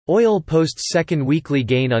Oil posts second weekly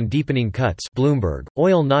gain on deepening cuts. Bloomberg.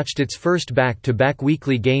 Oil notched its first back-to-back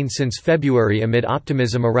weekly gain since February amid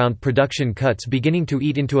optimism around production cuts beginning to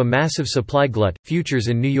eat into a massive supply glut. Futures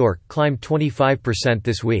in New York climbed 25%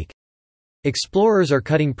 this week. Explorers are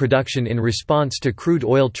cutting production in response to crude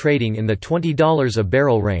oil trading in the $20 a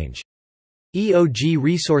barrel range. EOG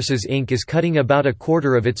Resources Inc. is cutting about a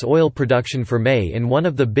quarter of its oil production for May in one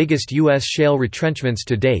of the biggest U.S. shale retrenchments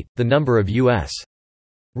to date. The number of U.S.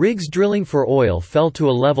 rigs drilling for oil fell to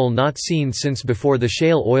a level not seen since before the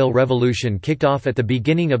shale oil revolution kicked off at the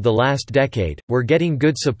beginning of the last decade. "We're getting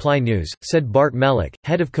good supply news," said Bart Mellick,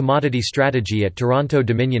 head of commodity strategy at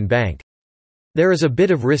Toronto-Dominion Bank. "There is a bit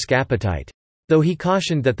of risk appetite." Though he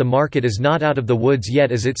cautioned that the market is not out of the woods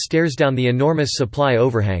yet as it stares down the enormous supply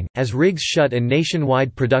overhang. As rigs shut and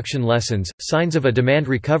nationwide production lessens, signs of a demand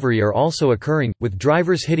recovery are also occurring, with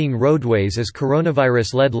drivers hitting roadways as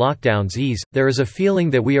coronavirus-led lockdowns ease. "There is a feeling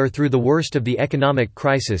that we are through the worst of the economic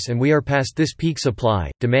crisis and we are past this peak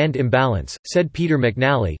supply-demand imbalance," said Peter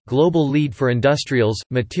McNally, global lead for industrials,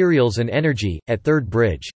 materials and energy, at Third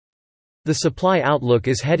Bridge. The supply outlook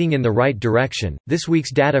is heading in the right direction. This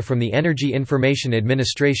week's data from the Energy Information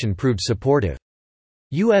Administration proved supportive.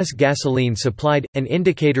 U.S. gasoline supplied, an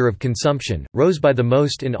indicator of consumption, rose by the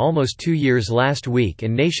most in almost 2 years last week,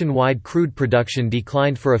 and nationwide crude production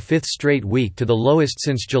declined for a fifth straight week to the lowest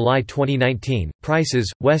since July 2019.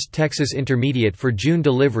 Prices: West Texas Intermediate for June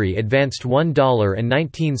delivery advanced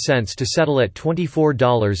 $1.19 to settle at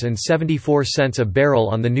 $24.74 a barrel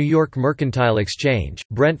on the New York Mercantile Exchange.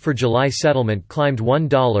 Brent for July settlement climbed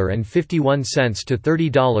 $1.51 to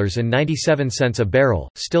 $30.97 a barrel.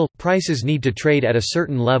 Still, prices need to trade at a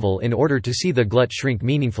certain level in order to see the glut shrink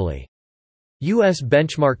meaningfully. U.S.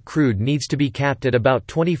 benchmark crude needs to be capped at about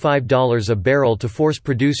 $25 a barrel to force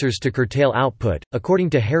producers to curtail output, according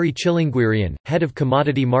to Harry Chilingwirian, head of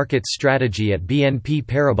commodity markets strategy at BNP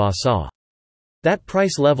Paribas SA. That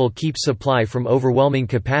price level keeps supply from overwhelming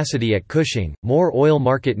capacity at Cushing. More oil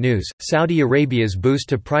market news: Saudi Arabia's boost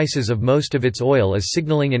to prices of most of its oil is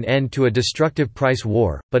signaling an end to a destructive price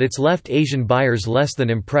war, but it's left Asian buyers less than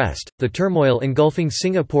impressed. The turmoil engulfing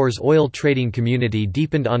Singapore's oil trading community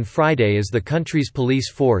deepened on Friday as the country's police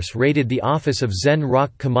force raided the office of Zen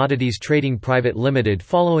Rock Commodities Trading Private Limited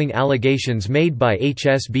following allegations made by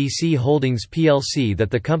HSBC Holdings plc that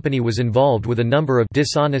the company was involved with a number of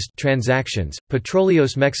dishonest transactions.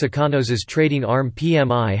 Petróleos Mexicanos's trading arm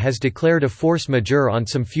PMI has declared a force majeure on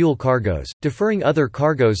some fuel cargoes, deferring other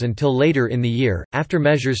cargoes until later in the year, after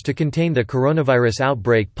measures to contain the coronavirus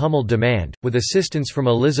outbreak pummeled demand, with assistance from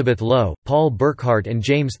Elizabeth Lowe, Paul Burkhart and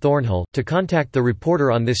James Thornhill. To contact the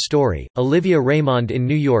reporter on this story, Olivia Raymond in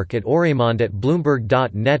New York at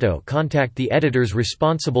oraymond@bloomberg.net. Contact the editors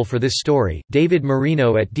responsible for this story, David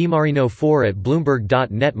Marino at dmarino4 at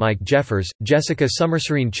bloomberg.net. Mike Jeffers, Jessica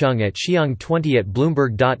Summerserene Chung at Xiang20 at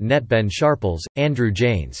bloomberg.net. Ben Sharples, Andrew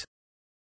Janes.